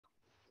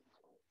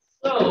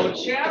So,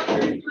 chapter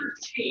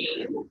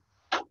 13,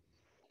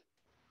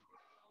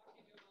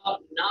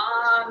 about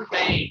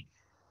non-bank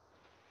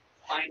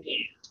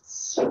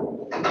finance.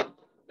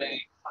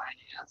 Bank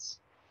finance.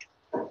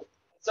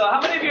 So, how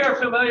many of you are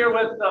familiar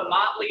with the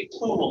Motley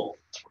Fool?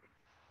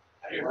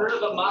 Have you heard of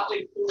the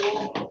Motley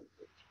Fool?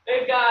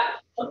 They've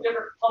got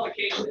different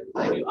publications.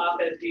 They do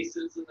op-ed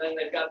pieces, and then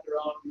they've got their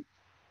own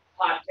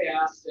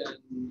podcast,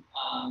 and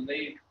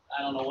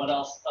I don't know what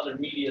else, other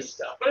media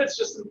stuff. But it's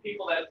just some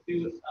people that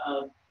do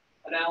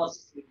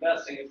analysis of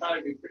investing. It'd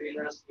probably be pretty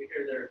interesting to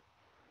hear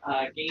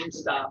their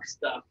GameStop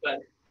stuff.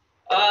 But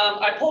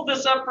I pulled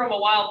this up from a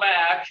while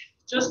back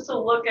just to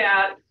look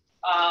at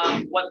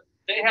what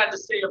they had to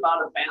say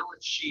about a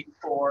balance sheet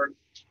for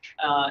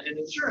an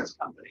insurance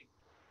company.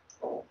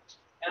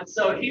 And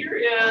so here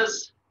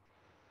is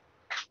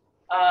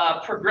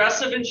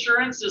Progressive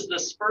Insurance is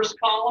this first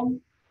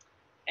column,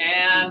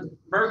 and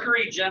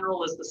Mercury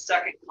General is the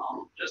second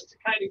column, just to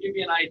kind of give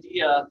you an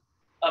idea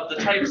of the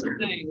types of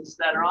things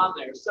that are on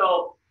there.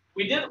 So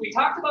we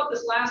talked about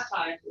this last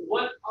time.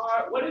 What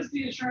does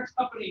the insurance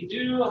company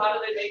do? How do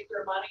they make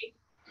their money?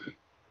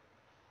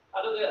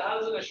 How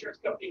does an insurance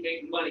company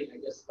make money? I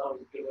guess is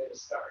always a good way to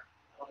start.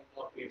 I don't even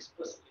know if we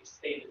explicitly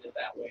stated it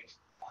that way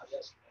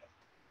yesterday.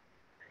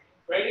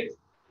 Brady?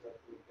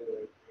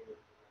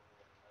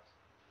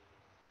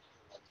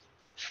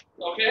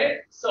 Okay,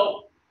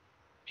 so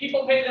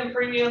people pay them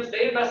premiums,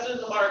 they invest in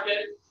the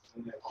market.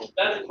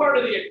 That's part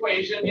of the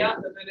equation, yeah.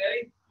 And then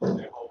Eddie?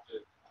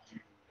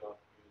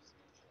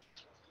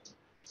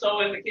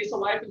 So in the case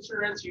of life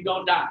insurance, you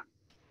don't die.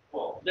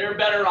 Well, they're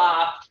better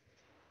off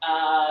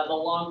the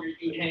longer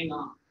you hang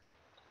on,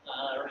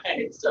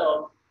 right?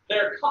 So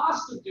their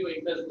cost of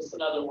doing business,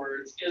 in other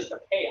words, is the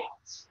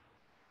payouts.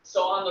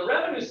 So on the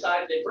revenue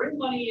side, they bring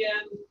money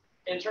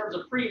in terms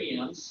of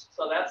premiums,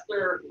 so that's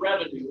their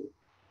revenue.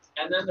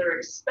 And then their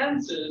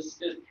expenses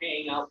is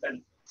paying out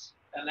benefits.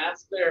 And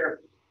that's their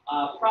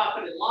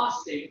profit and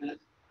loss statement.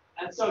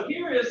 And so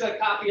here is a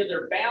copy of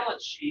their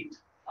balance sheet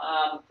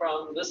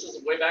this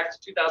is way back to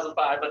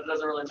 2005, but it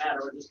doesn't really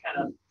matter. We're just kind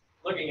of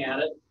looking at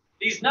it.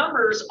 These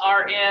numbers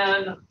are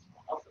in,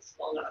 I'll just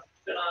long enough to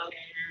fit on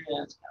here.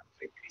 Yeah, it's kind of a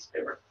big piece of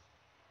paper.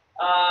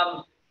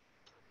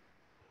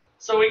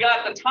 So we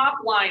got the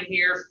top line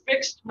here,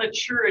 fixed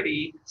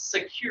maturity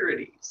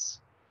securities.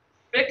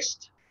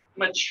 Fixed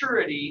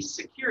maturity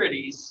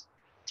securities,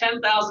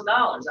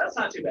 $10,000. That's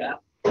not too bad.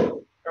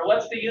 Or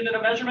what's the unit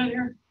of measurement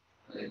here?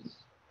 Millions.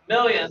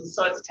 Millions.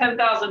 So it's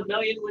 10,000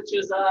 million, which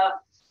is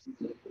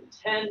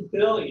 10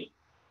 billion.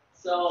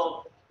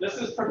 So this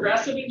is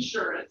Progressive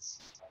Insurance.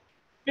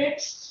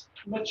 Fixed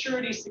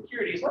maturity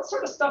securities. What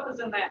sort of stuff is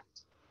in that?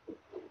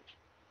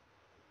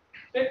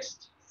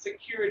 Fixed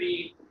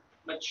security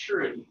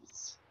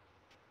maturities.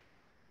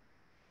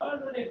 What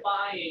are they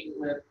buying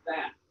with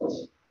that?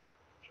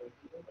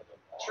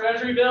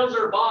 Treasury bills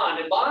or bond,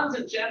 and bonds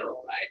in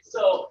general, right?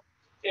 So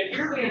if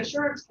you're the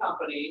insurance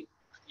company,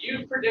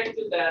 you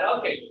predicted that,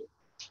 okay,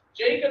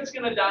 Jacob's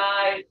going to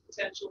die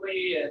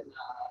potentially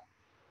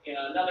in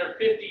another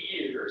 50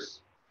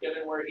 years,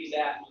 given where he's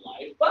at in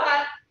life.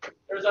 But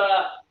there's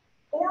a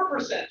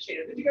 4% chance.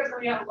 Did you guys know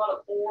you have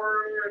about a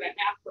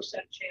 4.5%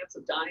 chance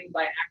of dying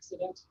by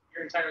accident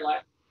your entire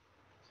life?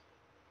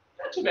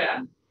 Not too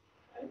bad.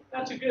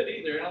 Not too good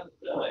either.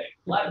 Really.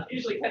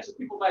 Usually catches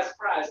people by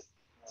surprise.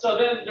 So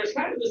then there's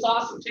kind of this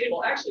awesome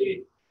table.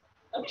 Actually,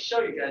 let me show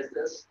you guys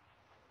this.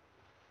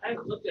 I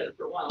haven't looked at it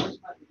for a while. Where's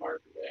my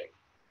marker bag?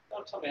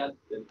 Don't tell me I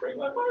didn't bring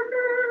my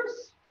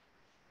markers.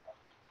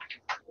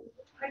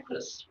 I could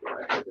have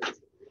sworn I did this.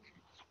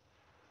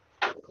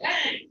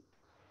 Dang!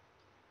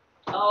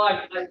 Oh,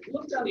 I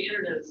looked on the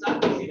internet. It's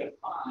not easy to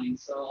find,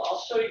 so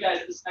I'll show you guys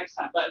this next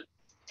time. But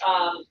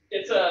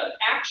it's an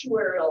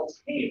actuarial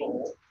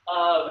table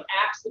of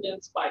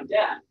accidents by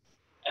death.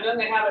 And then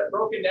they have it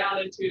broken down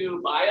into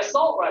by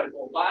assault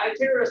rifle, by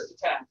terrorist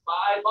attack,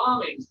 by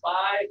bombings,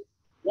 by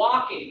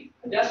walking,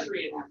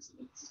 pedestrian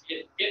accidents,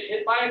 get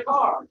hit by a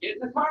car, get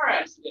in a car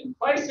accident,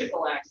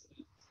 bicycle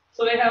accident.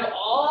 So they have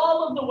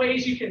all of the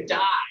ways you can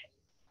die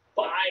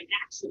by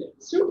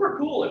accident. Super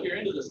cool if you're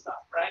into this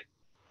stuff, right?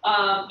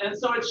 And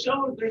so it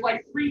shows there's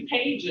like 3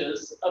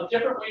 pages of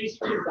different ways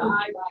you can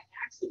die by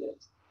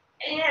accident.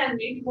 And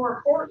maybe more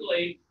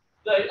importantly,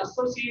 the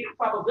associated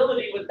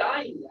probability with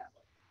dying that way.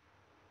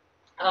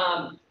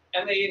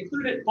 And they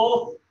included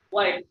both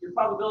like your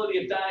probability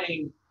of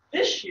dying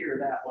this year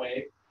that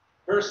way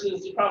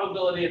versus the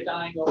probability of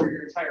dying over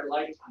your entire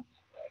lifetime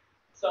that way.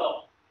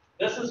 So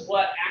this is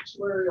what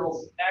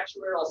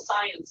actuarial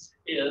science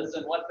is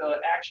and what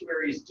the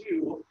actuaries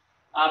do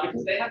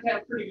because they have to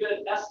have pretty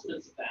good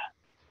estimates of that.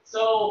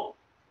 So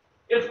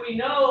if we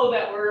know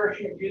that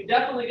you're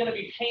definitely going to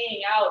be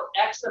paying out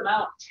X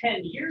amount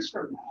 10 years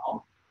from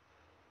now,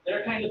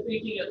 they're kind of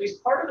thinking at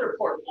least part of their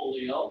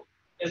portfolio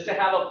is to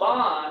have a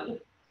bond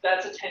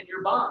that's a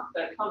 10-year bond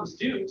that comes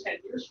due 10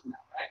 years from now,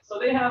 right? So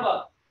they have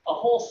a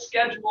whole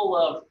schedule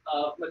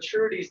of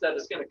maturities that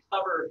is going to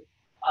cover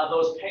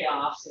those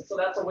payoffs, and so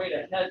that's a way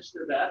to hedge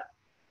their bet.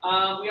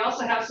 We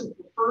also have some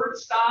preferred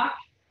stock.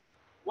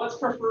 What what's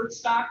preferred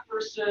stock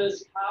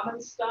versus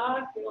common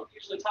stock? We don't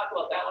usually talk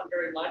about that one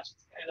very much.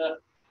 It's kind of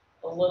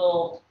a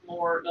little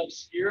more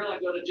obscure.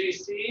 Like go to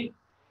JC.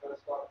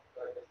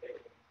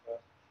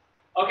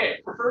 Okay,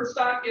 preferred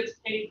stock gets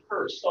paid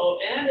first. So,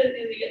 and since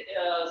we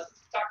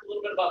talked a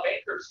little bit about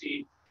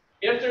bankruptcy,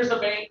 if there's a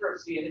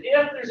bankruptcy and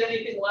if there's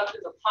anything left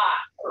in the pot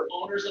for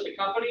owners of the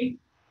company,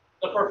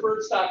 the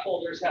preferred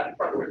stockholders have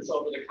preference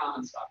over the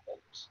common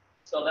stockholders.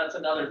 So that's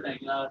another thing.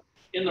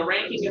 In the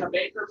ranking in a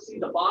bankruptcy,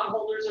 the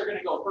bondholders are going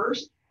to go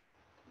first,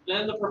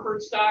 then the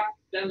preferred stock,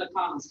 then the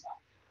common stock.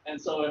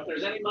 And so if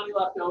there's any money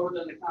left over,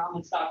 then the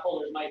common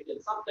stockholders might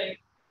get something.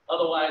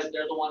 Otherwise,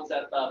 they're the ones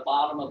at the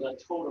bottom of the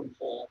totem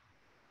pole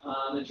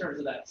in terms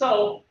of that.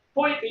 So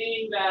point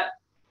being that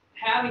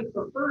having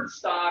preferred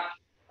stock,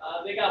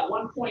 they got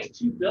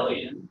 1.2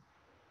 billion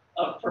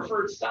of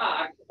preferred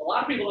stock. A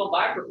lot of people don't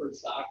buy preferred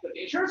stock, but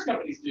the insurance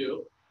companies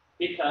do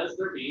because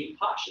they're being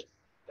cautious.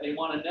 They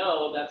want to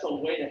know that's a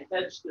way to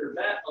hedge their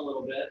bet a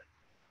little bit.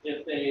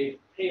 If they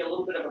pay a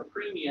little bit of a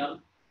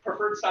premium,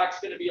 preferred stock is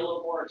going to be a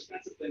little more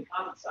expensive than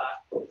common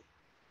stock.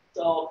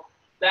 So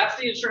that's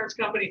the insurance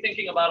company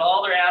thinking about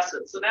all their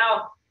assets. So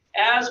now,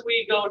 as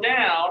we go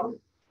down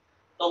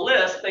the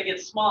list, they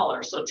get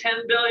smaller. So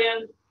 10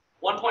 billion,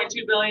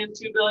 1.2 billion,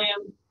 2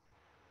 billion.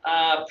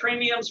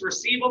 Premiums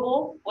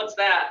receivable, what's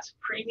that?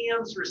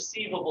 Premiums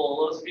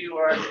receivable. Those of you who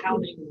are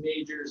accounting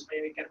majors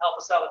maybe can help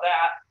us out with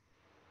that.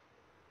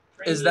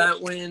 Is that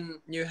when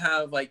you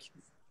have like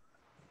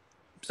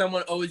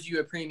someone owes you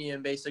a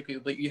premium basically,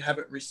 but you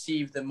haven't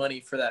received the money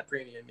for that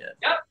premium yet?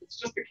 Yep, it's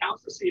just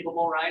accounts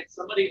receivable, right?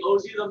 Somebody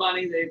owes you the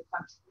money,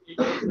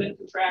 you've been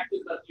contracted,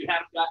 but you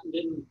haven't gotten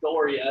in the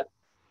door yet.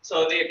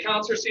 So the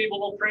accounts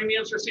receivable,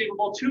 premiums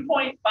receivable,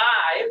 $2.5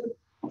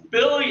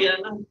 billion.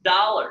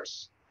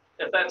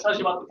 If that tells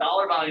you about the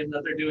dollar volume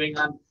that they're doing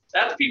on,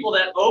 that's people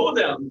that owe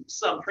them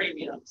some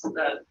premiums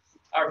that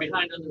are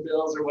behind on the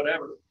bills or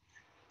whatever.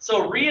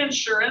 So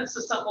reinsurance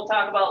is something we'll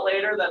talk about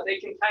later, that they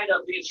can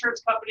the insurance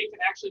company can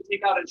actually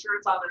take out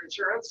insurance on their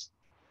insurance.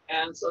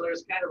 And so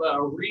there's kind of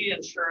a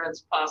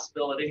reinsurance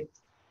possibility.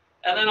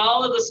 And then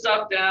all of the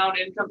stuff down,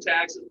 income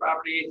taxes,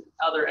 property,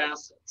 other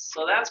assets.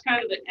 So that's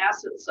kind of the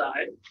asset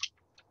side.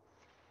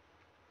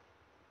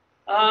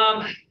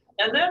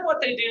 And then what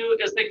they do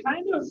is they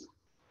kind of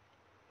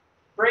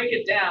break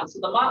it down. So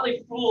the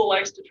Motley Fool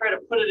likes to try to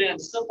put it in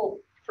simple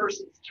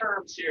person's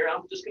terms here.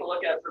 I'm just going to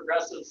look at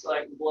Progressive so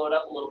I can blow it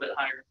up a little bit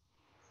higher.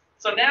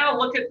 So now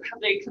look at how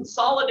they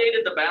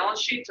consolidated the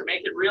balance sheet to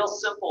make it real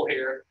simple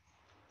here.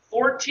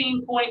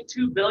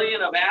 14.2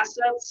 billion of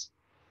assets,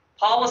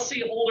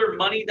 policyholder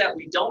money that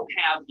we don't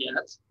have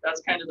yet.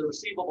 That's kind of the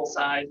receivable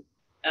side,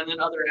 and then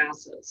other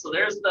assets. So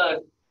there's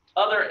the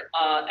other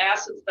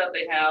assets that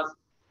they have.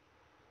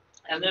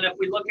 And then if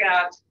we look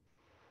at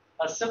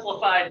a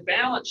simplified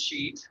balance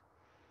sheet,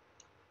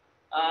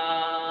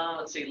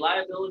 let's see,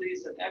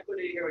 liabilities and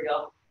equity, here we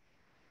go.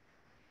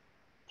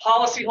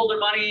 Policyholder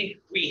money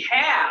we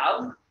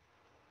have,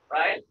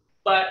 right?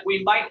 But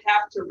we might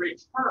have to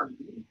return.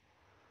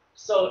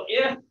 So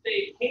if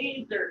they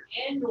paid their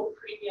annual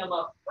premium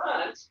up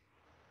front,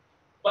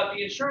 but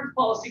the insurance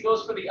policy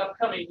goes for the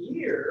upcoming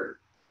year,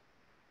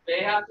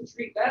 they have to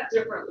treat that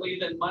differently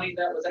than money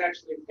that was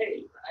actually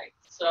paid, right?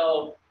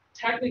 So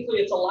technically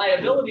it's a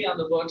liability on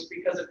the books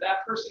because if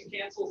that person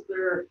cancels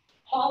their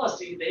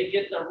policy, they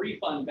get the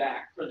refund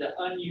back for the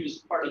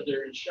unused part of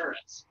their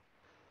insurance.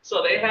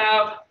 So they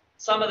have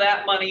some of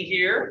that money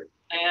here.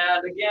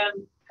 And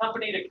again,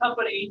 company to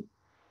company,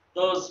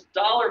 those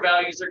dollar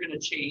values are going to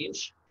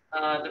change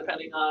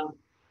depending on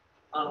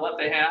what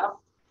they have.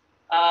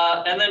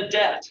 And then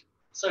debt.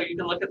 So you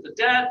can look at the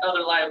debt,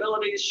 other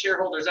liabilities,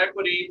 shareholders'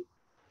 equity,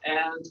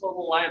 and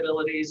total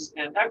liabilities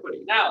and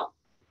equity. Now,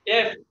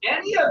 if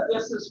any of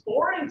this is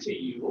foreign to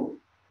you,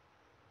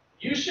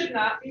 you should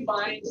not be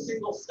buying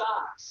single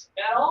stocks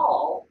at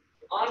all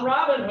on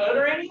Robinhood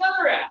or any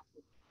other app.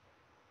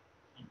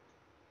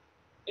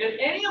 If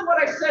any of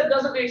what I said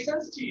doesn't make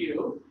sense to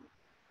you,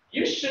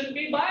 you shouldn't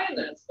be buying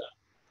that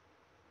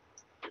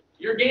stuff.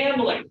 You're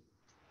gambling.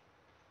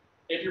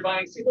 If you're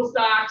buying single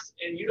stocks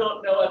and you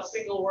don't know a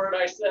single word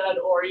I said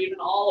or even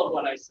all of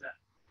what I said.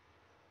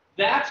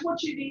 That's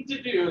what you need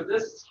to do,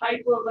 this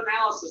type of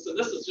analysis. And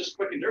this is just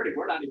quick and dirty.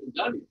 We're not even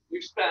done yet.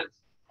 We've spent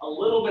a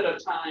little bit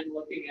of time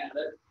looking at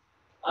it.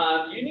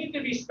 You need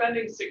to be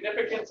spending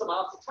significant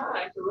amounts of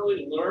time to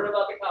really learn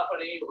about the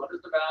company. What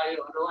is the value,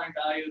 underlying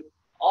value?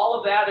 All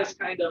of that is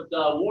kind of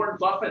the Warren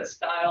Buffett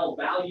style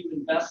value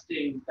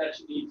investing that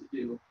you need to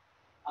do.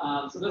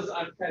 So this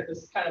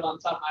is kind of on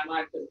top of my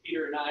mind because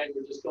Peter and I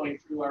were just going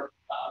through our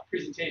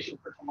presentation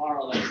for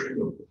tomorrow that we're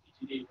doing with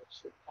PGD,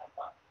 which is kind of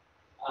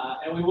fun.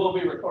 And we will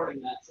be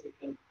recording that so we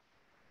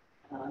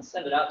can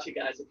send it out to you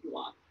guys if you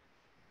want.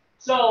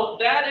 So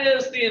that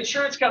is the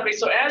insurance company.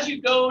 So as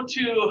you go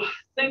to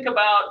think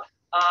about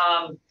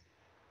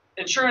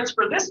insurance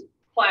for this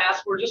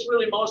class, we're just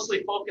really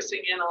mostly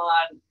focusing in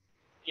on,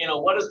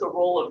 what is the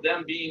role of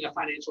them being a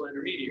financial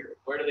intermediary?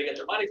 Where do they get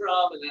their money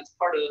from? And that's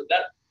part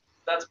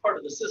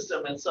of the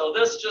system. And so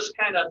this just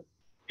kind of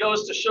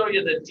goes to show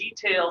you the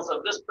details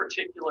of this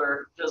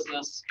particular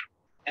business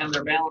and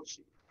their balance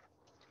sheet.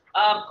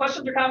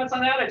 Questions or comments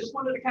on that? I just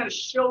wanted to kind of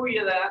show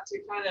you that to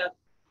kind of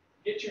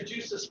get your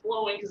juices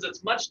flowing, because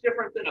it's much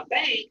different than a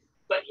bank,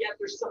 but yet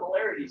there's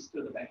similarities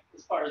to the bank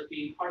as far as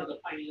being part of the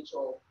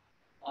financial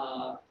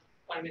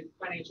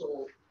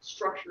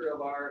structure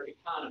of our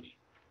economy.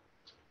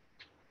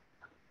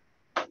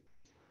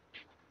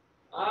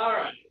 All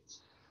right.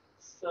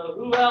 So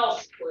who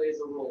else plays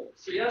a role?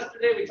 So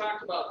yesterday we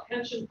talked about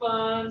pension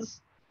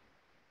funds,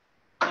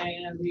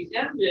 and we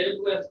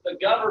ended with the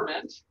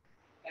government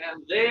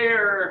and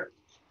their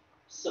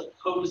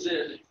supposed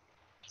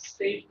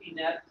safety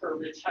net for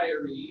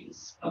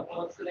retirees.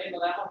 What's the name of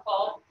that one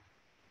called?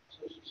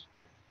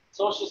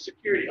 Social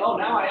Security. Oh,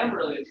 now I am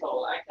really in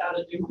trouble. I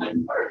gotta do my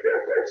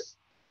markers.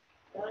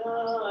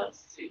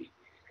 Let's see.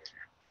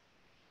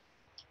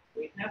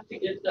 We have to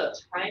get the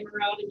timer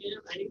out again.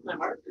 I need my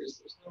markers.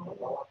 There's no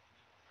more.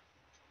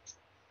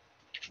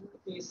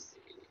 Let me see.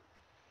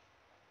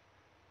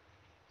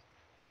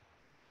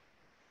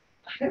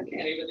 I can't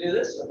even do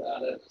this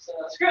without it. So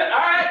that's good. All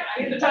right,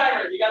 I need the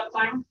timer. You got the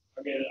timer?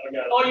 Okay, I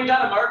got it. Oh, you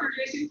got a marker,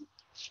 JC?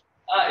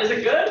 Is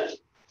it good?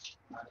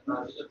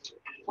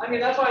 I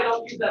mean, that's why I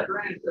don't use that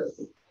brand, because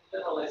it's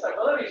like,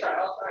 well, let me try.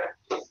 I'll try it.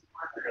 I got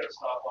a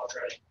stopwatch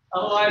ready.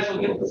 Otherwise,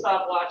 we'll get the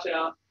stopwatch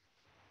out.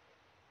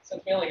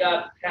 Since we only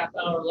got half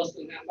hour, less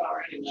than half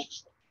hour anyway.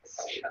 Let's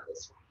see how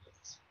this one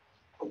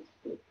goes.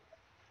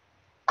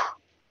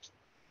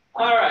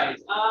 All right.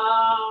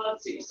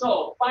 Let's see.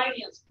 So,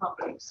 finance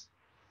companies.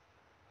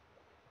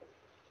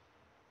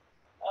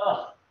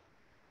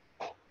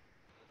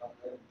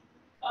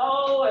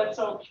 Oh, it's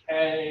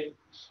okay.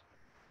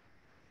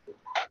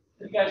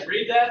 You guys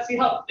read that? See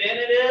how thin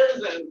it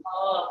is? And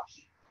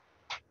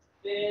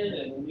thin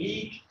and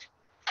weak.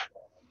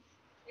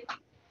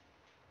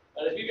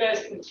 But if you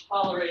guys can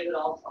tolerate it,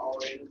 I'll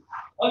tolerate it.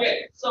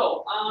 Okay,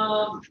 so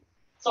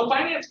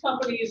finance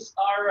companies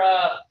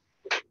are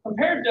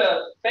compared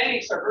to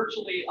banks are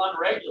virtually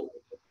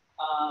unregulated.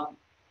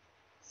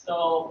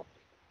 So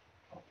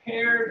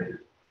compared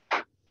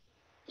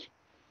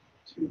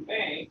to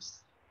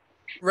banks.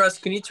 Russ,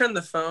 can you turn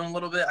the phone a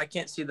little bit? I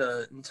can't see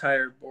the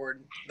entire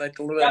board, like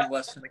a little bit on the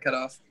left when it cut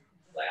off.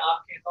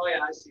 Oh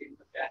yeah, I see.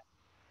 Okay.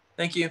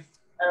 Thank you.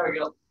 There we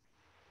go.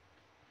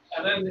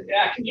 And then,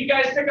 yeah, can you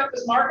guys pick up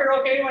this marker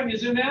okay when you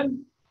zoom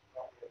in?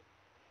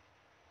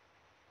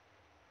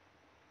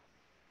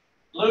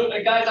 Luke,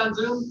 guys on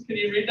Zoom, can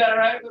you read that all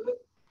right with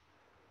it?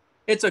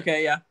 It's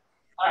okay, yeah.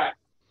 All right.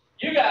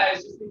 You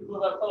guys just need to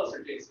move up closer,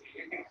 JC.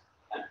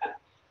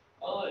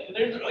 Oh,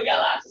 we got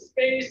lots of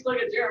space. Look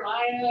at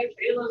Jeremiah.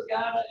 Kayla's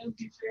got an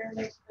empty chair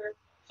next to her.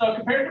 So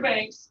compared to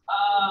banks,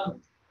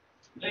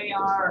 they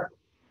are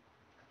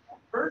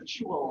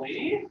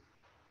virtually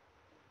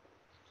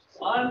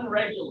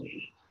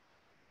unregulated.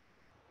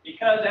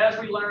 Because as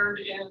we learned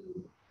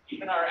in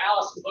even our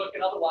Allison book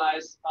and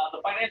otherwise, the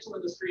financial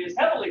industry is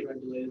heavily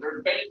regulated, or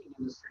the banking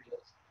industry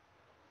is.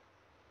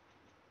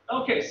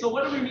 Okay, so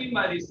what do we mean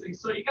by these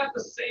things? So you got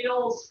the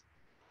sales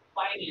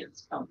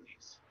finance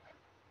companies.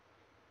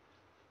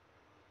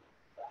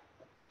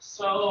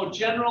 So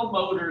General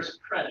Motors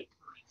Credit,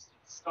 for instance,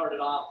 started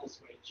off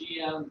this way,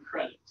 GM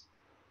Credit.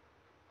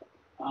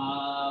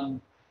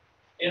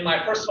 In my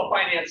personal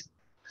finance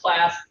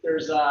class,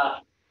 there's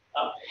a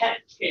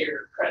pet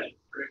care credit,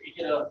 where if you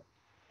get a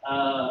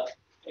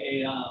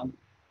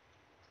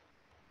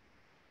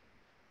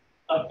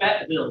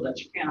vet bill that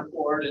you can't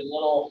afford, and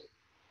little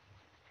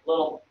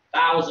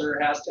Bowser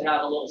has to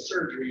have a little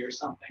surgery or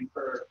something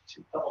for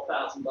couple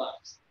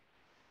 $1,000.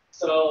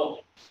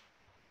 So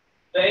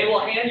they will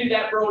hand you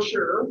that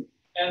brochure,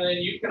 and then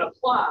you can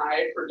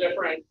apply for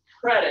different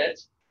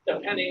credit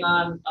depending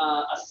on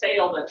a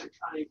sale that you're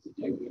trying to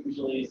do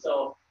usually.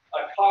 So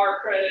a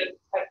car credit,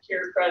 pet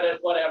care credit,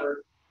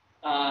 whatever.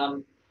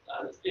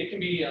 It can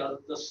be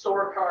the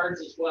store cards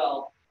as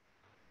well.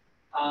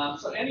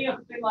 So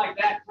anything like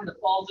that kind of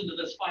falls into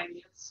this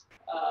finance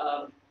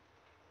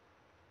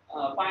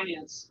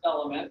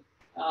element.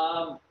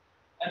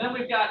 And then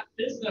we've got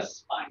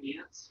business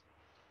finance.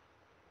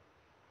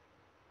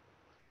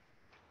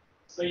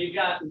 So you've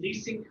got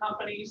leasing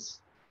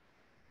companies.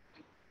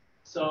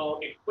 So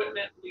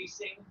equipment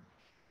leasing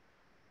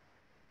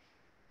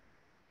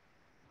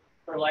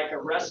for like a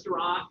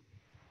restaurant.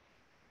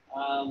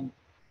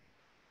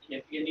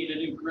 If you need a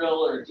new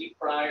grill or a deep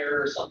fryer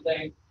or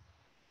something.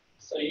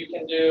 So you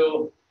can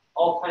do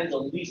all kinds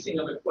of leasing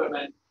of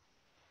equipment.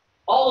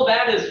 All of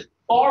that is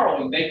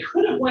borrowing. They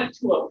could have went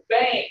to a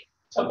bank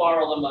to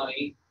borrow the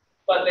money,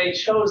 but they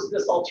chose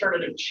this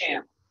alternative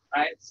channel,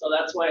 right? So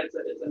that's why it's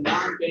a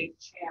non-bank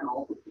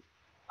channel.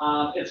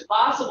 It's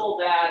possible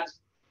that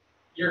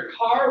your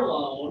car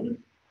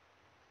loan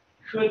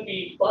could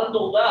be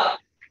bundled up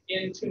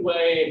into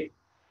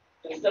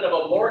instead of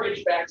a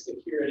mortgage-backed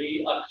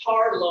security, a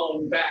car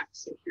loan-backed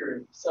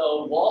security.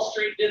 So Wall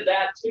Street did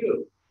that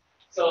too.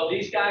 So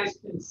these guys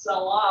can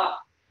sell off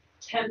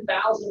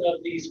 10,000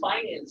 of these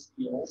finance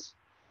deals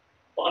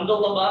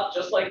bundle them up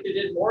just like they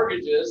did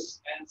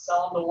mortgages and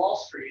sell them to Wall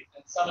Street.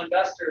 And some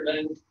investor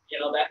then,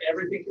 that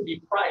everything can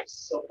be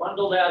priced. So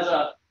bundled as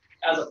a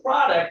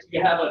product,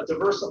 you have a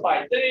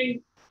diversified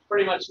thing,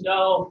 pretty much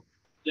know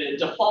the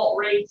default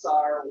rates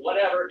are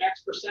whatever,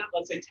 X percent,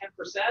 let's say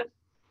 10%.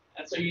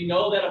 And so you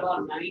know that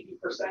about 90%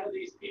 of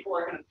these people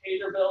are going to pay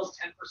their bills,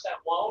 10%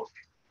 won't.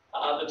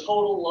 The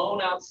total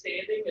loan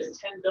outstanding is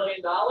 $10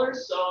 billion.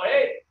 So,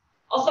 hey,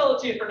 I'll sell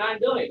it to you for $9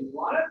 billion. You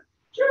want it?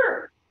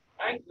 Sure.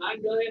 Right?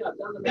 $9 billion, I've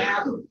done the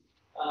math.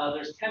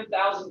 There's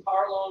 10,000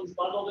 car loans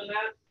bundled in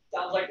that.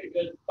 Sounds like a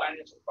good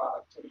financial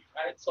product to me,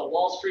 right? So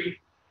Wall Street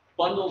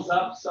bundles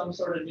up some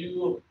sort of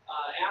new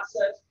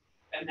asset,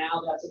 and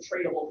now that's a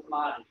tradable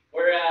commodity.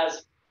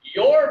 Whereas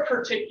your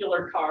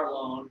particular car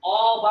loan,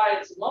 all by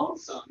its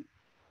lonesome,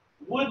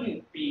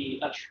 wouldn't be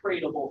a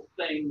tradable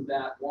thing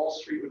that Wall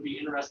Street would be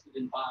interested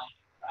in buying,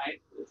 right?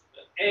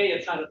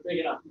 It's not a big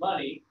enough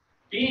money.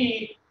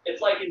 B,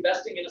 it's like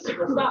investing in a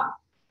single stock.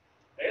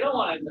 They don't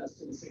want to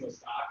invest in a single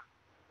stock.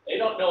 They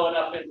don't know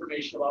enough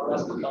information about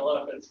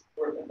Rest-A-Fella if it's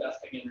worth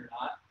investing in or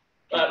not.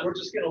 But we're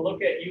just going to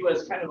look at you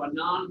as kind of a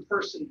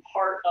non-person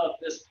part of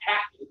this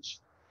package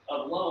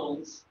of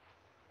loans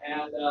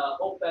and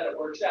hope that it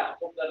works out.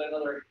 Hope that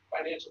another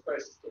financial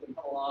crisis doesn't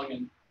come along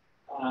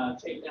and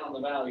take down the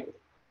value.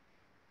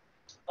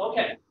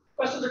 Okay,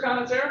 questions or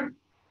comments, Aaron?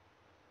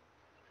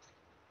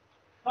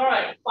 All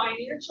right,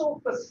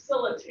 financial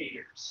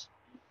facilitators.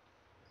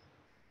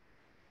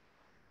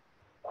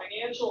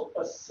 Financial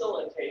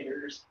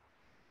facilitators.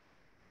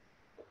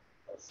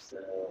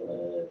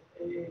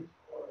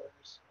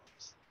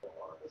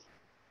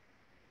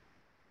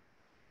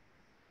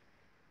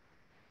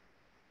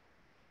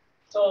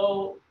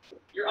 So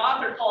your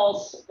author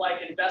calls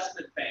like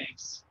investment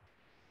banks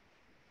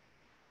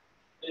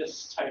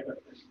this type of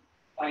thing.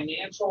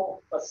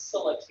 Financial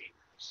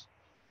facilitators,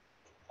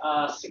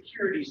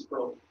 securities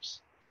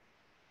brokers.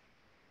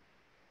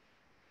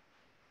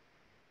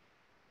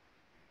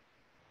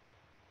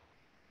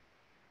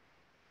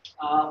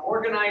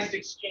 Organized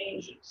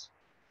exchanges.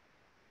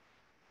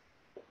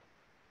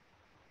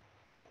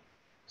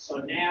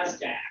 So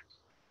NASDAQ.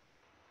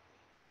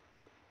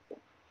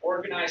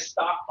 Organized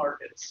stock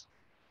markets.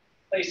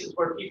 Places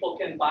where people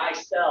can buy,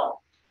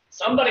 sell.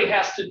 Somebody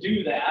has to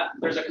do that.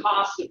 There's a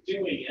cost of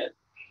doing it.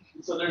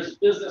 So there's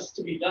business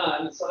to be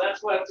done. So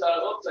that's what, let's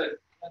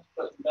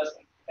put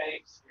investment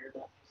banks here.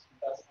 Not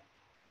just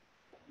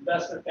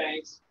investment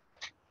banks.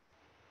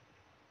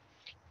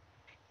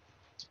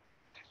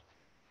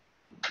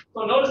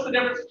 So notice the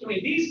difference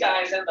between these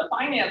guys and the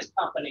finance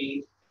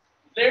company.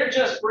 They're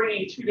just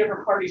bringing two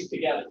different parties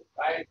together,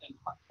 right? And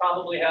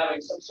probably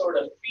having some sort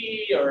of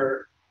fee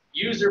or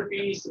user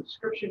fee,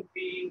 subscription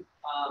fee,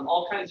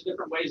 all kinds of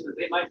different ways that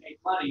they might make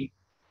money,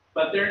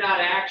 but they're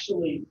not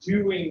actually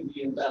doing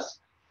the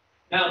investment.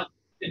 Now,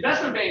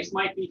 investment banks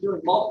might be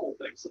doing multiple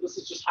things. So this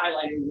is just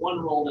highlighting one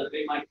role that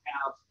they might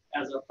have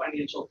as a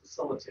financial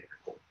facilitator.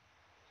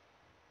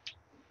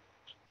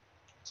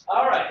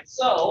 All right,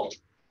 so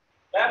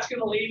that's going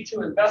to lead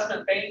to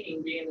investment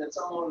banking being its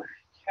own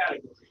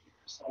category.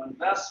 So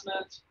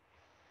investment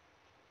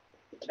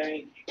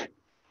banking.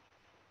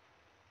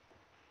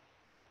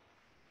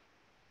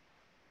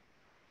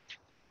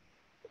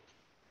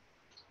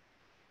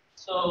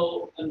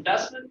 So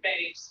investment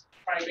banks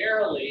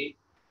primarily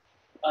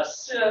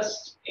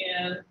assist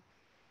in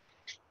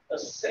the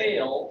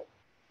sale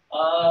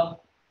of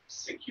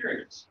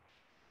securities.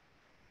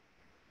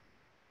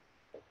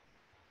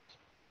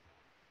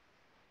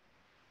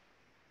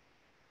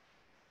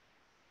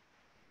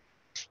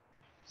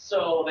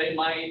 So they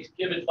might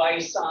give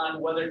advice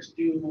on whether to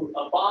do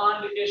a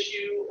bond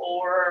issue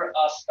or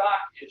a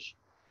stock issue.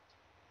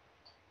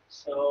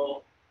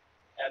 So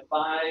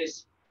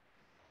advise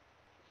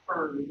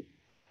firm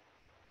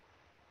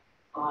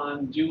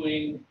on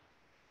doing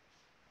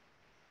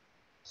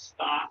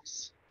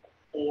stocks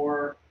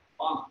or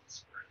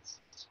bonds, for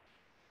instance,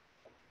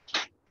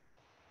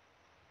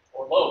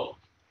 or both.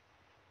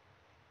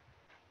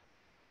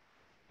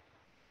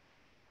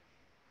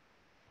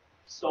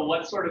 So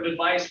what sort of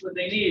advice would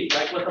they need?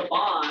 Like with a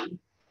bond,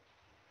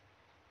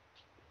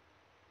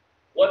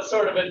 what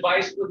sort of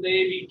advice would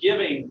they be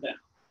giving them?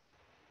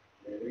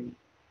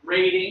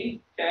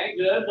 Rating, okay,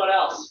 good. What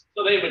else?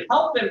 So they would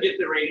help them get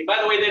the rating. By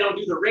the way, they don't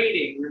do the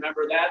rating.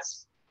 Remember,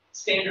 that's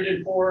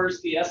Standard &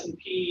 Poor's, the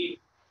S&P,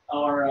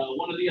 or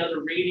one of the other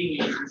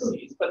rating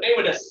agencies. But they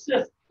would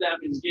assist them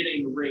in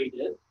getting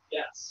rated,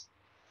 yes.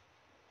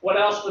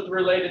 What else was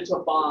related to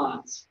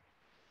bonds?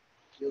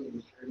 Yield to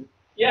maturity.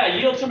 Yeah,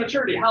 yield to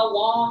maturity. How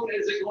long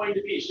is it going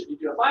to be? Should you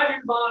do a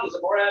 5-year bond? Is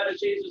it more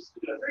advantageous to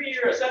do a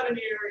 3-year, a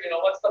 7-year?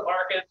 What's the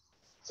market?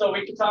 So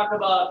we could talk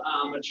about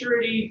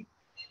maturity.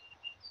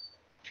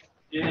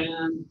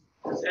 And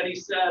as Eddie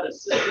said,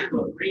 assisting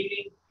with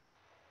rating,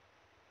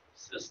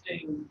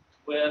 assisting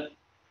with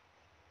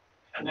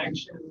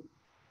connection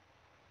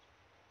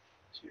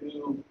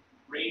to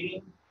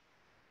rating.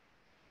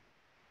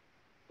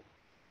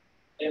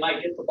 they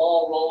might get the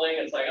ball rolling.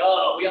 It's like,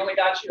 oh, we only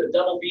got you a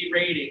double B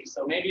rating,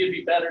 so maybe it'd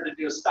be better to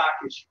do a stock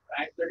issue,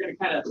 right? They're going to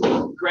kind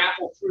of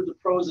grapple through the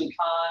pros and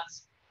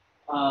cons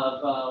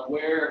of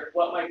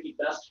what might be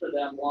best for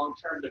them long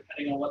term,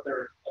 depending on what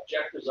their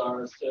objectives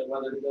are as to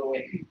whether to go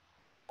with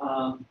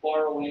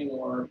borrowing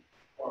or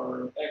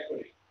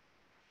equity.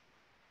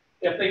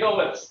 If they go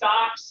with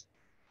stocks,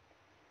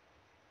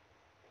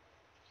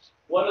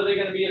 what are they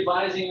going to be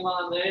advising them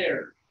on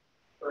there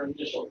for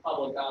initial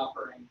public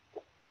offering?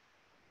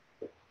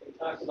 We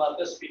talked about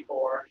this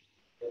before.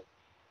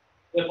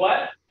 With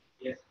what?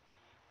 Yes.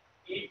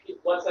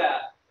 What's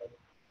that?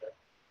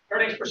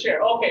 Earnings per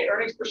share. Okay,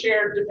 earnings per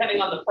share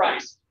depending on the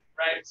price,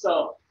 right?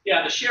 So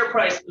yeah, the share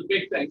price is the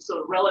big thing.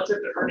 So relative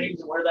to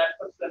earnings and where that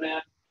puts them in.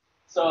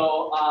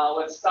 So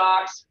with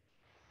stocks,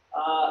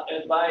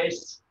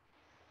 advice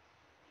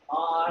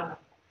on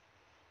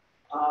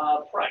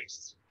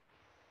price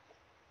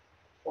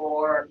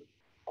for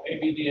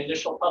maybe the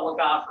initial public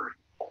offering.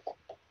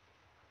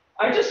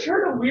 I just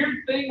heard a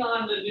weird thing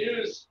on the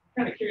news.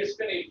 I'm kind of curious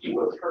if any of you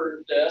have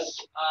heard this.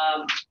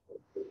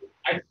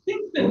 I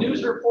think the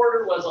news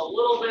reporter was a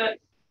little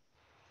bit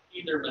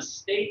either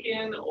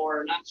mistaken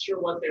or not sure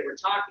what they were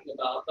talking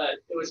about, but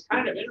it was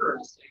kind of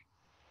interesting.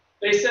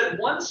 They said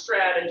one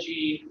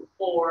strategy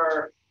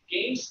for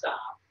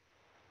GameStop,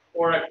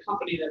 or a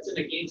company that's in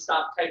a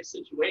GameStop type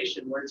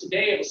situation, where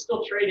today it was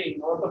still trading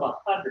north of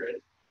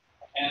 100,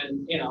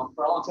 and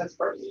for all intents and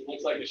purposes, it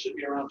looks like it should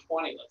be around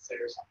 20, let's say,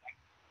 or something,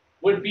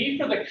 would be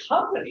for the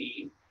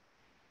company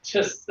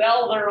to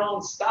sell their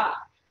own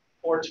stock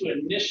or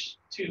to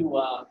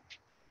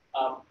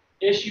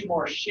issue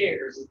more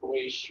shares, is the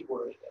way she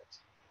worded it.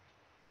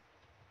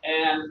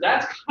 And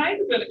that's kind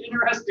of an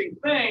interesting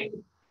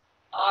thing,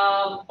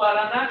 but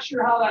I'm not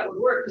sure how that would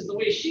work, because the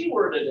way she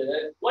worded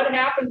it, what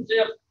happens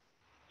if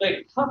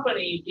the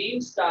company,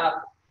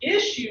 GameStop,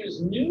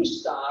 issues new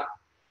stock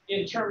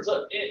in terms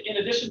of, in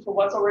addition to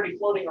what's already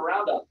floating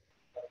around up?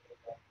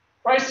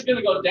 Price is going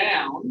to go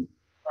down,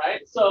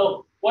 right?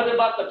 So what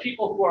about the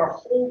people who are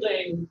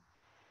holding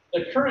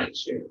the current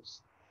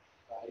shares?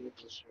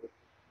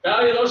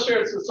 Value of those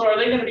shares. So are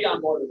they going to be on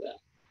board with that?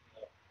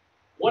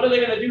 What are they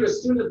going to do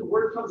as soon as the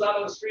word comes out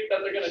on the street that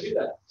they're going to do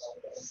that?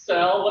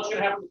 Sell. What's going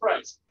to happen to the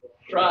price?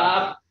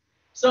 Drop.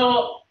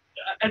 So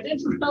I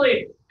didn't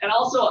really, and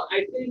also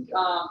I think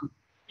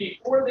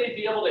before they'd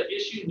be able to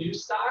issue new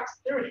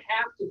stocks, there would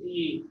have to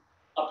be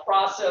a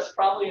process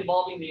probably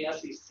involving the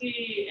SEC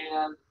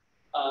and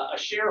a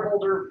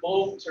shareholder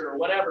vote or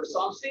whatever. So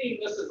I'm seeing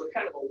this as a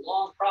kind of a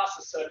long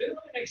process. So it didn't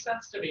really make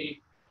sense to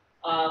me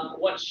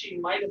what she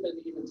might have been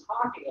even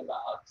talking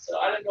about. So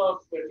I don't know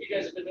if you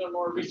guys have been doing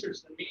more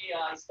research than me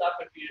on stuff,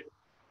 if you,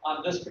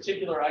 on this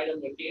particular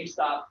item with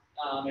GameStop,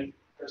 if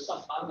there's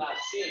something I'm not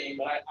seeing,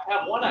 but I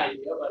have one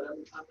idea, but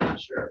I'm not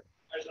sure.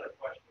 I just had a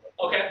question.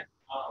 Okay.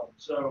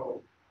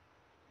 So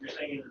you're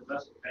saying an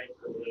investment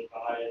banker would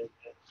advise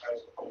at the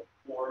price of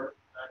for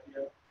that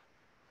deal?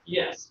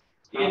 Yes.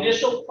 The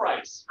initial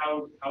price.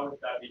 How would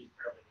that be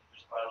determined?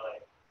 Just by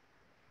like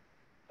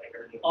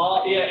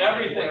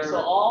everything. So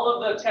all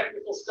of the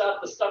technical stuff,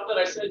 the stuff that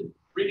I said,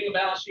 reading a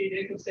balance sheet,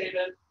 income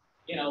statement,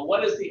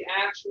 what is the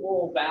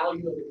actual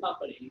value of the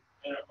company?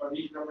 And are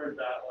these numbers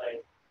that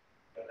like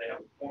they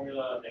have a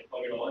formula and they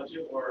plug it all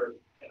into, or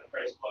can the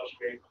price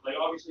fluctuate? Like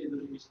obviously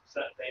there's gonna be some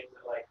set things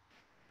that like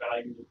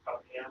value the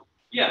company out.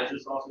 Yeah. Is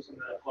this also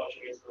something that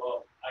fluctuates?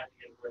 Well, I can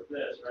get worth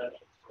this, or I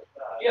think it's worth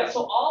that. Yeah.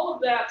 So all of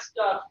that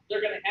stuff,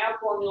 they're going to have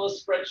formulas,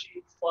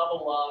 spreadsheets, blah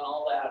blah blah, and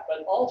all that.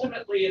 But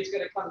ultimately, it's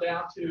going to come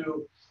down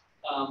to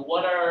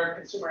what are our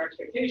consumer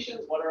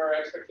expectations? What are our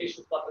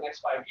expectations about the next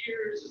 5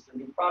 years? Is there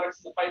new products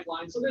in the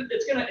pipeline? So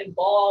it's going to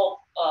involve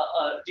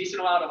a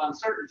decent amount of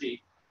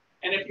uncertainty.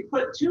 And if you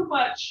put too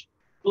much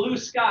blue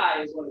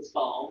sky, is what it's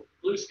called.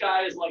 Blue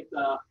sky is like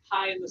the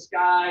pie in the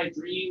sky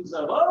dreams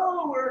of,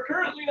 oh, we're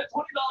currently at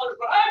 $20,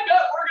 but I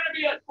bet we're going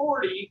to be at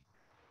 40.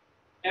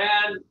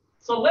 And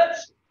so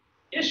let's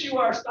issue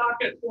our stock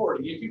at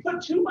 40. If you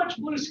put too much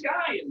blue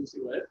sky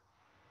into it,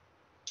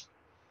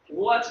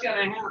 what's going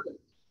to happen?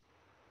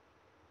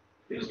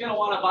 Who's going to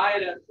want to buy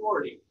it at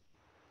 40?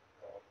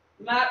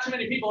 Not too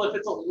many people if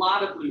it's a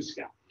lot of blue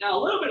sky. Now,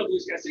 a little bit of blue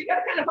sky. So you got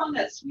to kind of find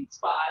that sweet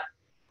spot.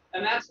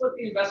 And that's what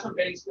the investment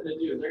bank's going to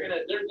do.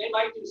 They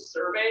might do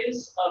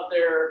surveys of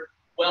their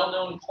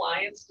well-known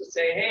clients to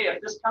say, hey, if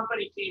this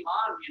company came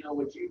on,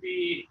 would you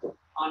be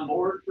on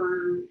board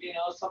for,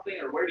 something,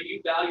 or where do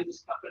you value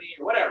this company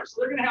or whatever.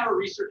 So they're going to have a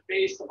research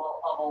base of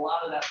a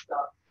lot of that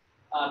stuff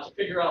to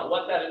figure out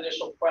what that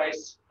initial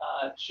price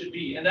should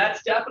be. And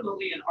that's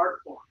definitely an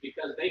art form,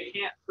 because they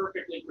can't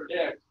perfectly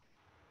predict,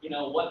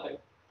 what the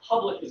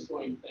public is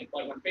going to think.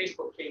 Like when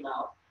Facebook came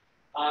out.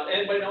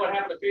 Anybody know what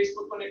happened to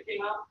Facebook when it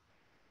came out?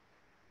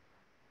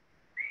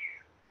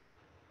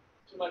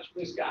 Too much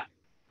blue sky.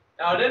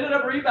 Now it ended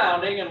up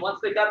rebounding, and once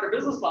they got their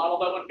business model,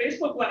 but when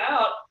Facebook went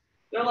out,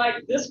 they're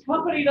like, this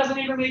company doesn't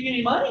even make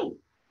any money.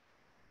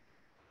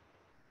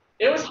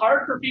 It was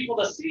hard for people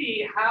to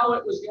see how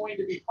it was going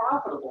to be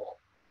profitable.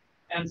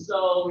 And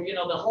so,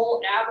 the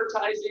whole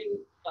advertising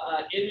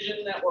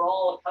engine that we're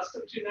all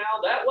accustomed to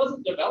now, that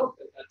wasn't developed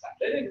at that time.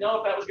 They didn't know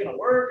if that was going to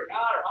work or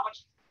not, or how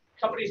much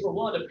companies were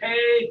willing to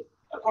pay.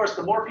 Of course,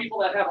 the more people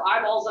that have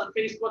eyeballs on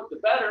Facebook, the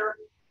better.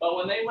 But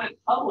when they went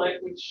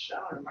public, which I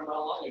don't remember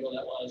how long ago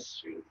that was,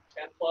 shoot,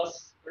 10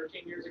 plus,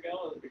 13 years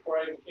ago, before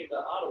I even came to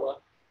Ottawa,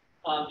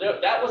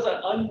 that was an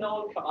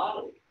unknown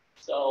commodity.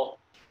 So,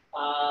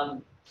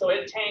 so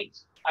it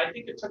tanked. I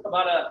think it took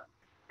about I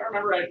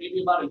remember,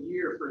 maybe about a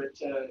year for it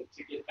to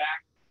get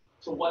back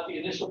to what the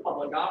initial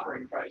public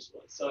offering price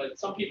was. So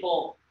some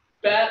people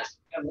bet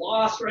and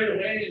lost right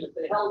away, and if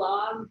they held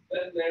on,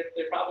 then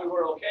they probably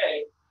were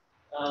okay.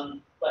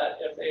 But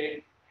if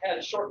they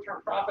had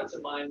short-term profits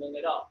in mind, then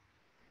they don't.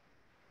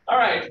 All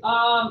right.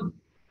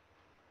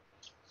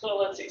 So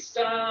let's see,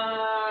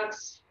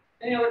 stocks.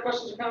 Any other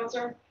questions or comments,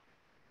 sir?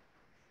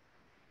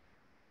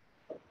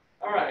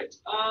 All right.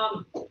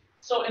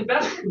 So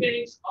investment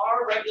banks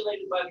are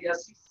regulated by the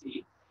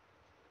SEC.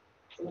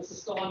 So this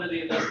is still under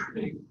the investment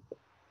bank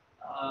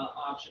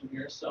option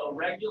here. So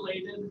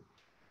regulated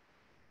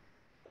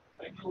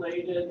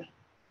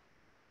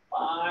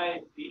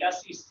by the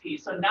SEC.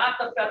 So not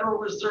the Federal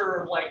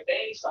Reserve like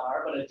banks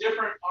are, but a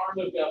different arm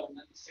of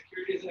government, the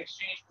Securities and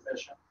Exchange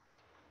Commission.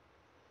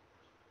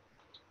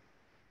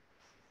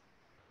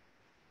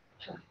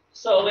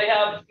 So they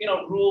have,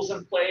 rules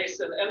in place,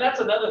 and that's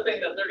another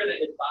thing that they're going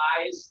to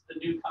advise the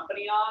new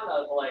company on,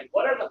 of like,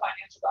 what are the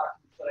financial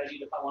documents that I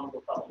need if I want to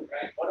go public,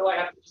 right? What do I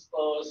have to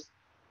disclose?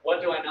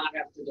 What do I not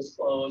have to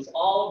disclose?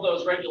 All of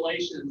those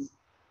regulations,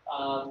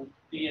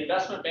 the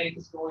investment bank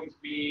is going to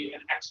be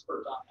an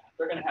expert on that.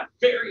 They're going to have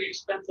very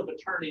expensive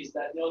attorneys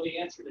that know the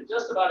answer to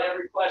just about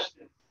every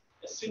question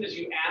as soon as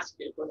you ask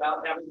it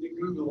without having to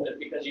Google it,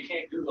 because you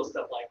can't Google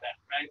stuff like that,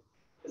 right?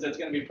 Because it's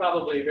going to be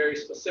probably very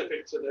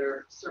specific to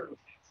their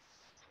circumstances.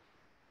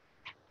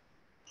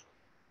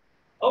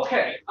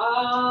 Okay,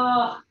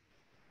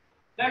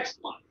 next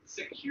one,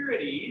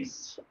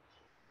 securities,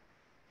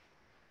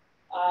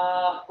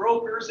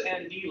 brokers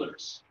and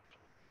dealers.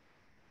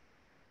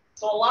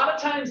 So a lot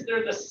of times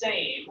they're the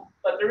same,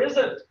 but there is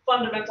a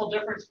fundamental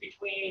difference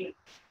between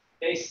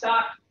a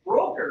stock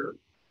broker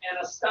and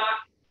a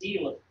stock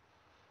dealer.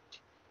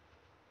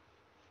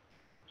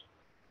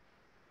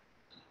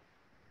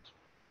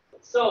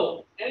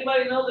 So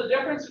anybody know the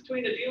difference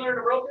between a dealer and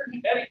a broker?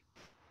 Eddie?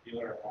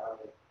 Dealer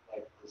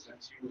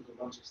presents you with a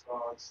bunch of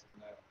stocks,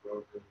 and then a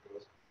broker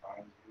goes and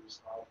finds you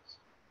stocks.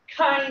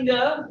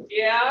 Kinda,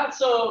 yeah.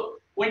 So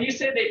when you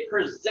say they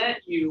present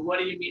you, what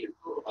do you mean?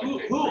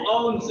 Who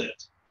owns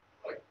it?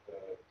 Like the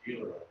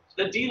dealer owns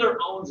it. The dealer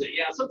owns it,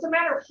 yeah. So it's a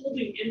matter of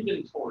holding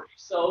inventory.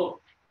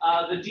 So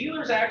the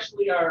dealers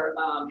actually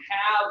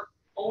have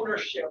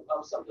ownership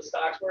of some of the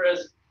stocks,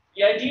 whereas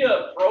the idea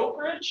of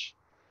brokerage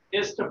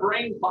is to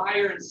bring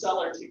buyer and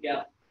seller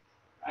together,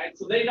 right?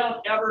 So they don't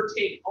ever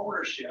take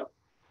ownership.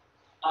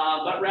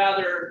 But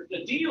rather,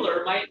 the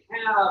dealer might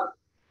have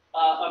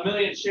 1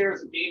 million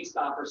shares of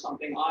GameStop or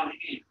something on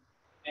hand.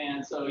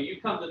 And so you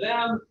come to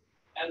them,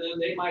 and then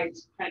they might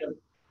kind of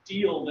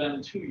deal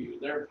them to you.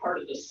 They're part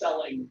of the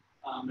selling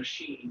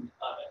machine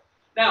of it.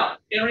 Now,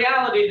 in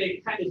reality,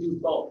 they kind of do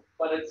both,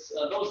 but it's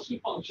those two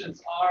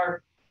functions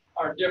are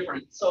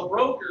different. So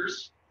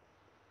brokers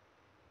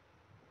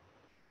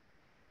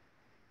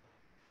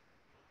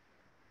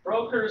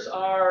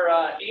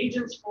are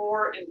agents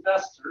for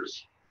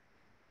investors.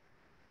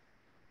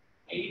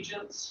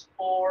 Agents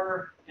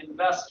for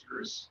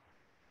investors.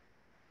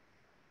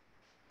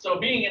 So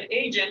being an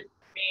agent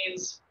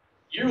means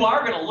you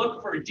are going to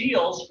look for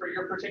deals for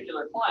your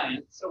particular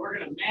client. So we're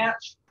going to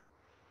match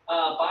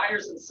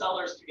buyers and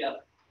sellers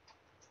together.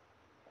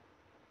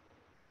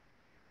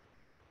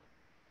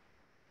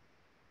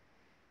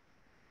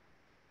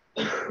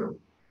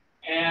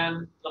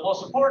 And the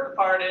most important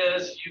part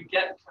is you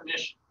get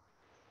commission,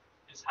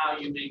 is how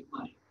you make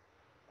money.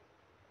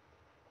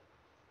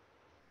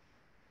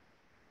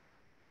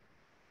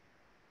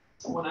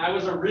 So when I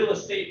was a real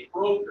estate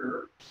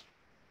broker,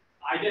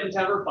 I didn't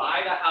ever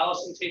buy the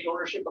house and take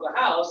ownership of the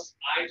house.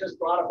 I just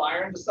brought a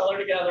buyer and a seller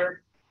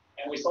together,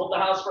 and we sold the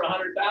house for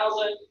 $100,000,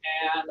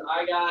 and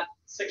I got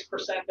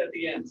 6% at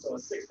the end. So a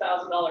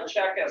 $6,000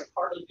 check as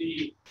part of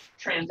the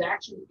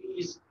transaction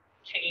fees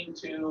came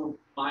to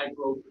my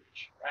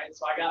brokerage, right?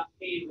 So I got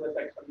paid with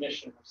a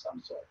commission of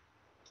some sort.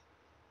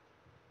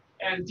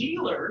 And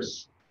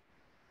dealers,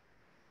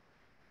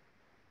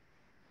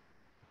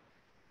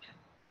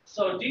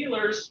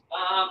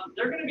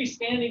 they're going to be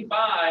standing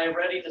by,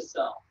 ready to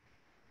sell.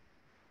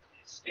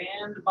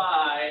 Stand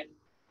by,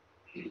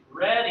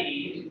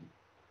 ready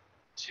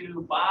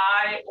to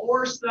buy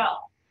or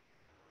sell.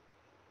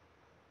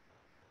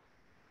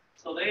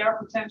 So they are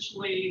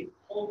potentially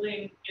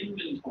holding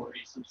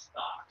inventories of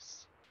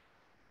stocks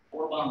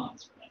or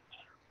bonds, for that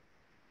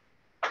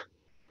matter.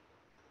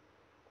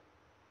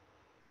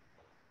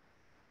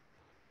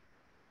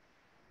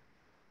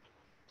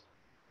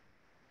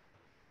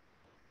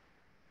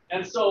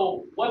 And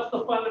so what's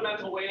the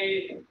fundamental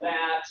way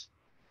that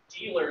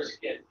dealers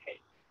get paid?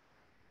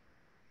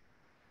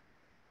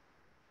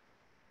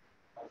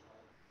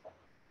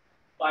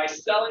 by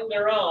selling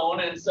their own.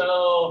 And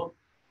so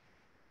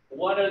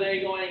what are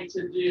they going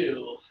to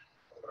do?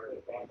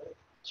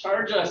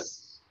 Charge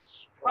us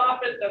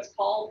profit that's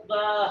called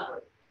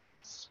the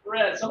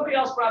spread. Somebody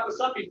else brought this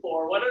up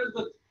before. What are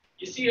the,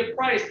 you see a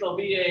price, there'll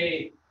be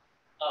a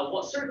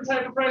certain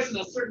type of price and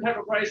a certain type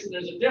of price, and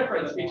there's a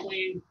difference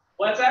between,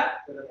 what's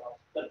that?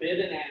 The bid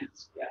and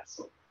ask, yes.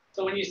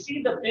 So when you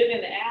see the bid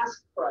and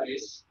ask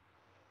price,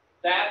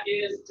 that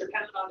is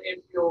dependent on if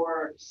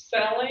you're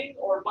selling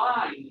or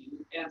buying,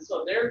 and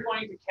so they're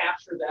going to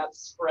capture that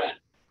spread.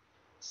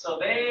 So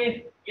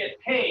they get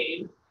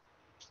paid,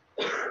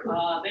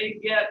 they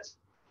get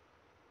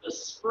the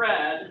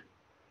spread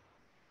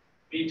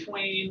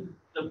between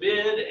the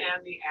bid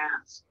and the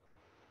ask.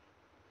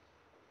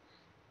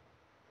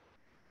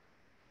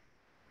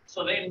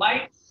 So they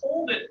might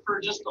hold it for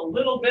just a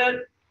little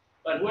bit,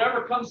 but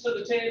whoever comes to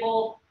the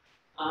table,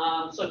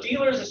 so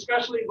dealers,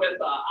 especially with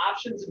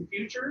options and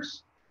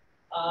futures,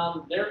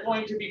 they're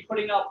going to be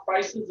putting out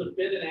prices of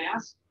bid and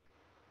ask,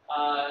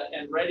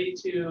 and ready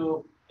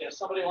to, if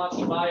somebody wants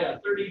to buy a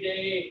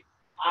 30-day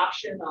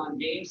option on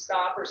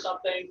GameStop or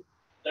something,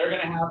 they're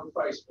going to have a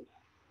price for that.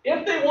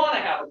 If they want to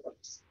have a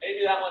price.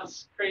 Maybe that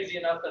one's crazy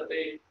enough that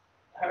they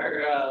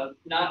are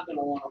not going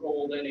to want to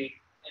hold any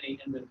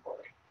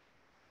inventory.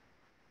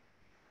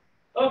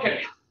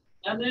 Okay,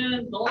 and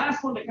then the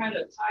last one to kind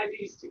of tie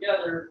these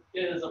together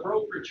is a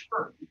brokerage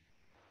firm,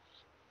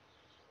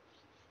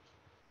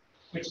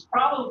 which is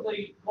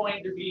probably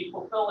going to be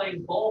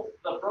fulfilling both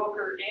the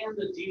broker and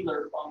the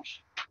dealer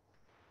function.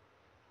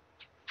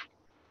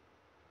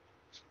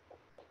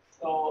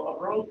 So a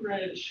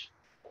brokerage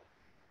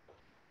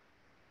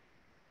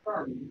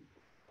firm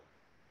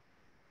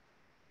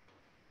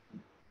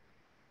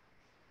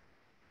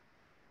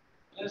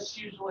this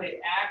usually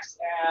acts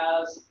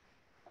as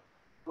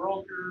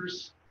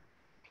brokers,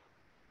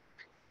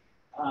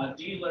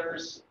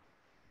 dealers,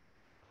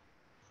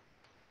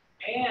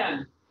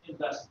 and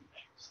investment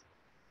banks.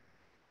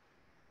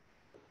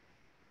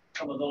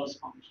 Some of those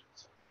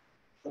functions.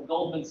 So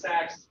Goldman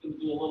Sachs is going to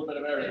do a little bit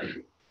of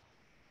everything.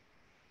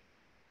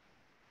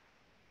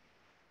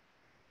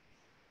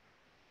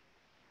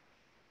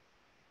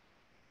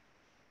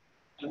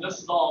 And this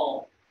is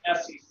all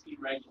SEC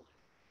regulated.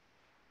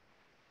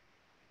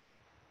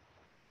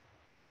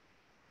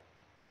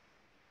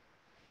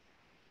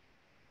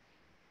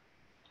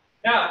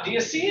 Now, do you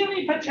see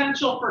any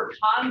potential for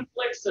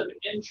conflicts of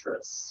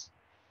interest?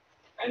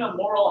 Kind of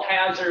moral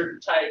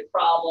hazard type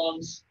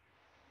problems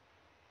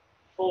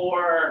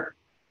for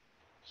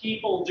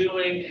people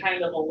doing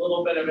kind of a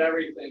little bit of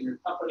everything, or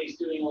companies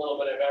doing a little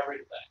bit of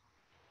everything?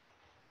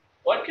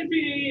 What could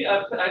be,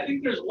 I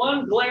think there's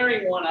one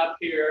glaring one up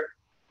here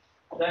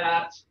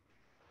that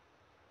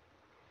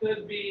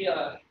could be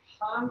a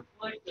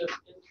conflict of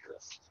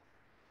interest.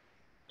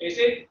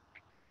 Casey?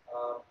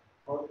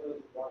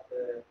 Brokers want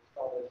to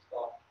sell their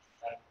stock,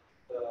 and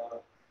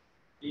the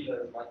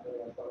dealers want to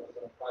sell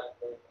their price.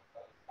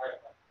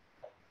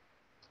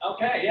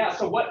 Okay, yeah.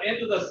 So what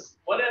end of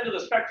the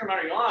spectrum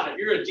are you on? If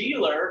you're a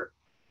dealer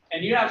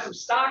and you have some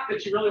stock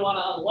that you really want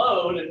to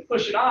unload and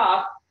push it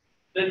off,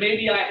 then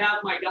maybe I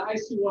have my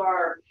guys who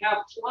have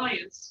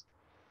clients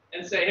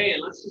and say, hey,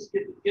 let's just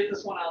get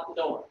this one out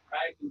the door,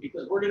 right? And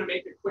because we're going to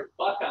make a quick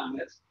buck on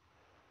it,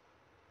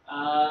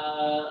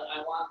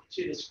 I want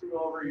you to screw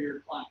over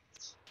your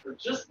clients for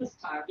just this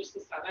time.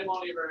 They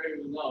won't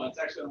even know. It's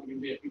actually only going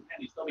to be a few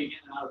pennies. They'll be in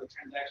and out of the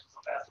transaction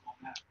so fast it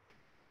won't matter.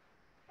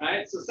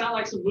 Right? So sound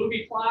like some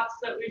movie plots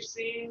that we've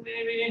seen,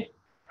 maybe,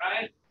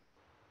 right?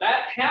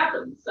 That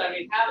happens. I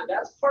mean,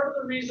 that's part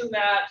of the reason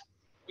that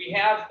we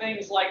have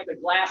things like the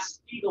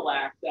Glass-Steagall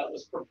Act that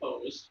was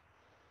proposed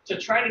to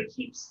try to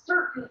keep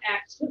certain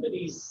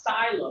activities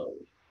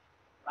siloed,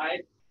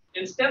 right?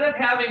 Instead of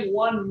having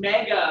one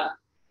mega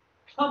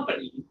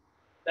company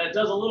that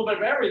does a little bit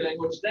of everything,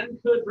 which then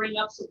could bring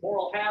up some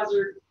moral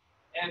hazard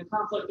and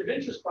conflict of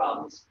interest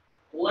problems,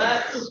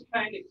 let's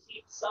kind of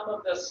keep some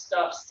of this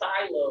stuff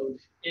siloed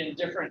in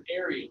different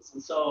areas.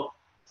 And so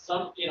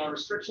some,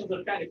 restrictions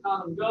have kind of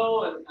come and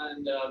go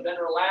and been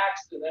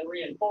relaxed and then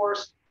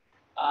reinforced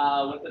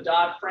with the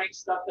Dodd-Frank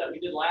stuff that we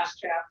did last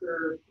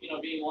chapter,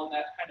 being one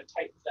that kind of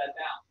tightens that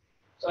down.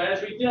 So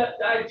as we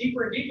dive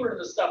deeper and deeper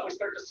into this stuff, we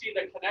start to see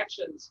the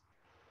connections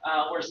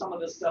where some of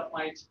this stuff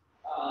might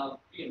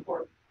be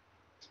important.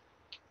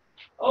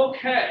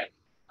 Okay.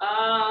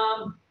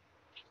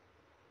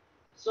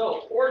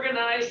 So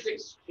organized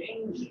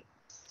exchanges.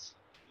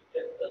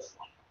 Get this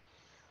one.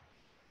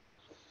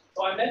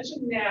 So I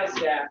mentioned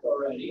NASDAQ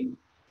already.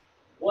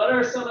 What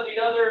are some of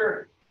the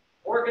other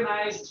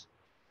organized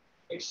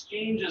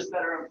exchanges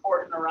that are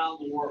important around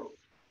the world?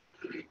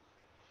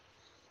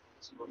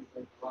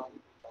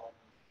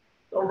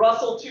 The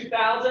Russell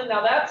 2000.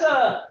 Now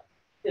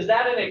is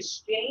that an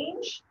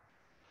exchange?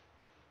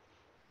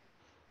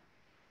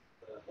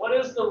 What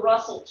is the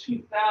Russell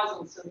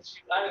 2000?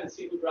 I didn't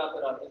see who brought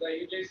that up. Is that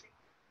you, JC?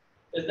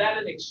 Is that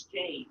an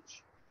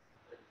exchange?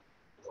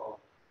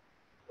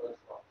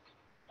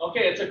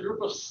 Okay, it's a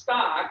group of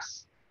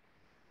stocks,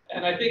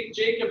 and I think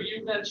Jacob,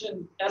 you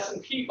mentioned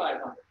S&P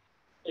 500.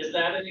 Is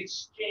that an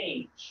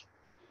exchange?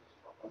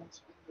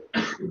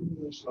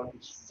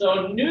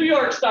 So New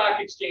York Stock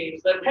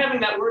Exchange, that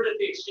having that word at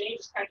the exchange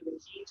is kind of the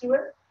key to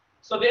it.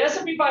 So the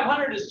S&P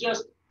 500 is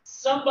just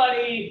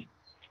somebody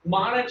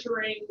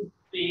monitoring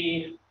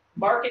the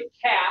market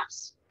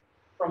caps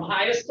from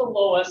highest to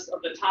lowest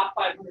of the top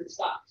 500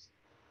 stocks.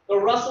 The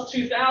Russell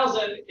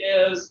 2000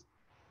 is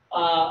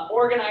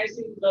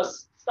organizing the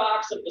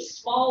stocks of the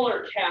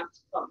smaller capped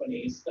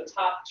companies, the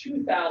top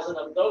 2,000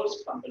 of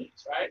those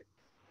companies, right?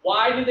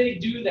 Why do they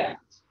do that?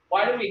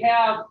 Why do we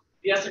have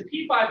the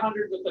S&P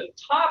 500 with the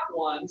top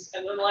ones,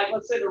 and then like,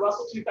 let's say the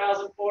Russell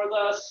 2000 for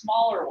the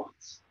smaller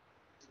ones?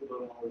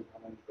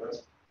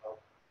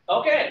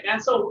 Okay,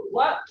 and so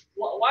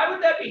why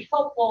would that be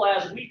helpful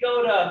as we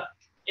go to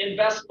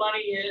invest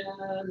money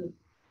in,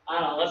 I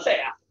don't know, let's say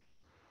Apple.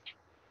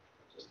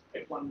 Just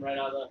pick one right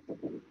out of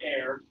the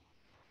air.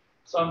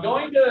 So I'm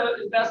going to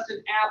invest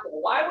in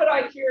Apple. Why would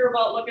I care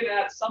about looking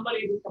at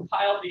somebody who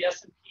compiled the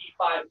S&P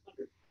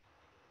 500?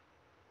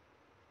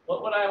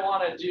 What would I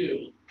want to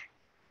do?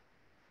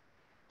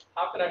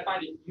 How could I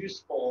find it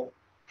useful?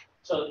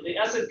 So the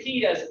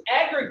S&P has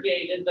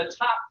aggregated the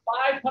top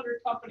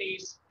 500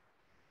 companies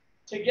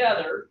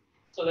together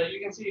so that you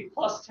can see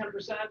plus 10%,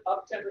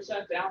 up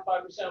 10%, down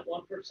 5%, 1%.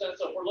 So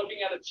if we're looking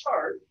at a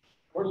chart,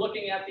 we're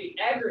looking at the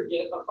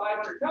aggregate of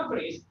 500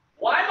 companies.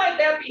 Why might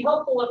that be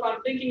helpful if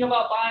I'm thinking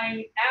about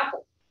buying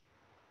Apple?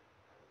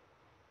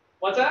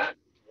 What's that?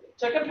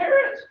 To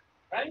compare it,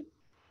 right?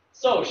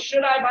 So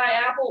should I buy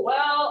Apple?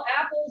 Well,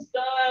 Apple's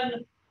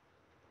done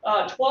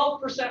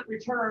 12%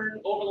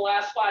 return over the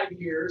last 5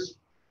 years,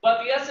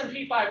 but the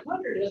S&P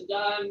 500 has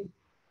done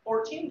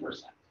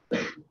 14%.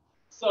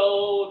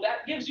 So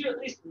that gives you at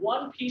least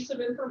one piece of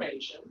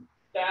information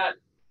that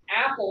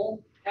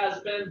Apple has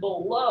been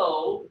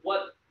below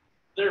what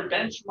their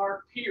benchmark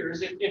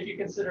peers, if you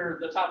consider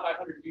the top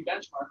 500 to be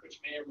benchmark, which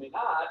may or may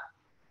not,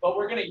 but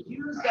we're going to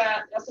use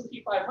that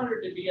S&P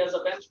 500 to be as a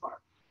benchmark.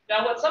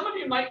 Now, what some of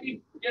you might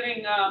be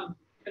getting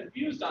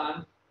confused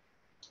on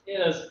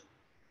is,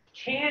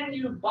 can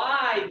you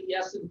buy the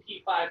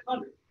S&P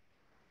 500?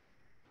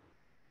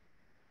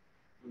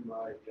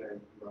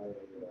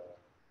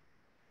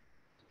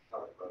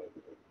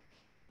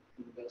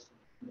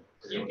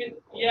 You can,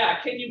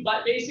 yeah. Can you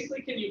buy?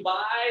 Basically, can you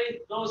buy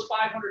those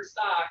 500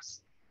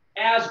 stocks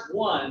as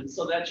one,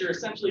 so that you're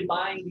essentially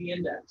buying the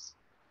index?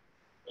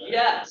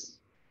 Yes.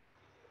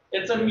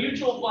 It's a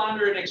mutual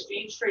fund or an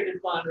exchange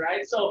traded fund,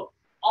 right? So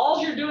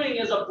all you're doing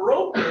is a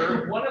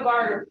broker, one of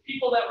our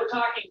people that we're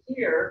talking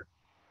here,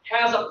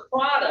 has a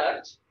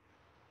product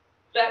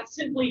that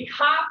simply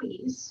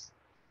copies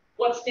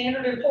what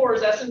Standard &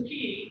 Poor's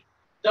S&P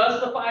does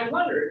the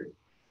 500.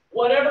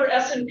 Whatever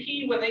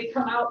S&P, when they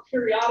come out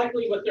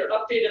periodically with their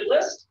updated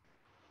list,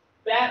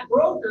 that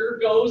broker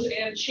goes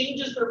and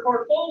changes their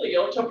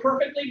portfolio to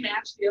perfectly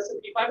match the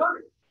S&P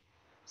 500.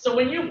 So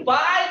when you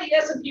buy the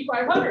S&P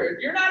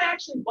 500, you're not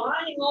actually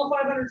buying all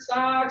 500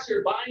 stocks,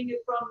 you're buying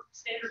it from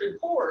Standard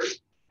 &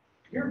 Poor's,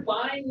 you're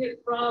buying it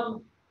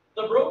from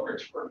the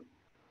brokerage firm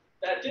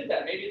that did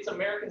that. Maybe it's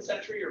American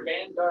Century or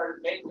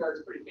Vanguard.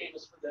 Vanguard's pretty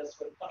famous for this,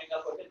 with coming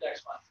up with index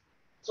funds.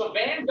 So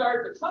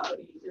Vanguard, the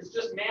company, is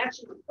just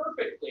matching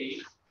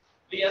perfectly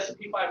the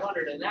S&P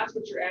 500, and that's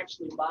what you're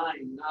actually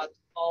buying, not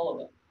all of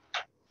them.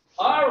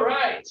 All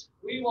right,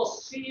 we will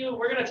see you.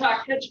 We're going to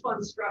talk hedge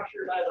fund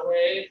structure, by the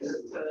way,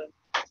 to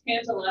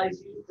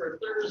tantalize you for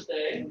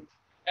Thursday,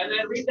 and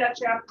then read that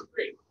chapter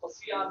 3. We'll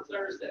see you on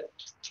Thursday.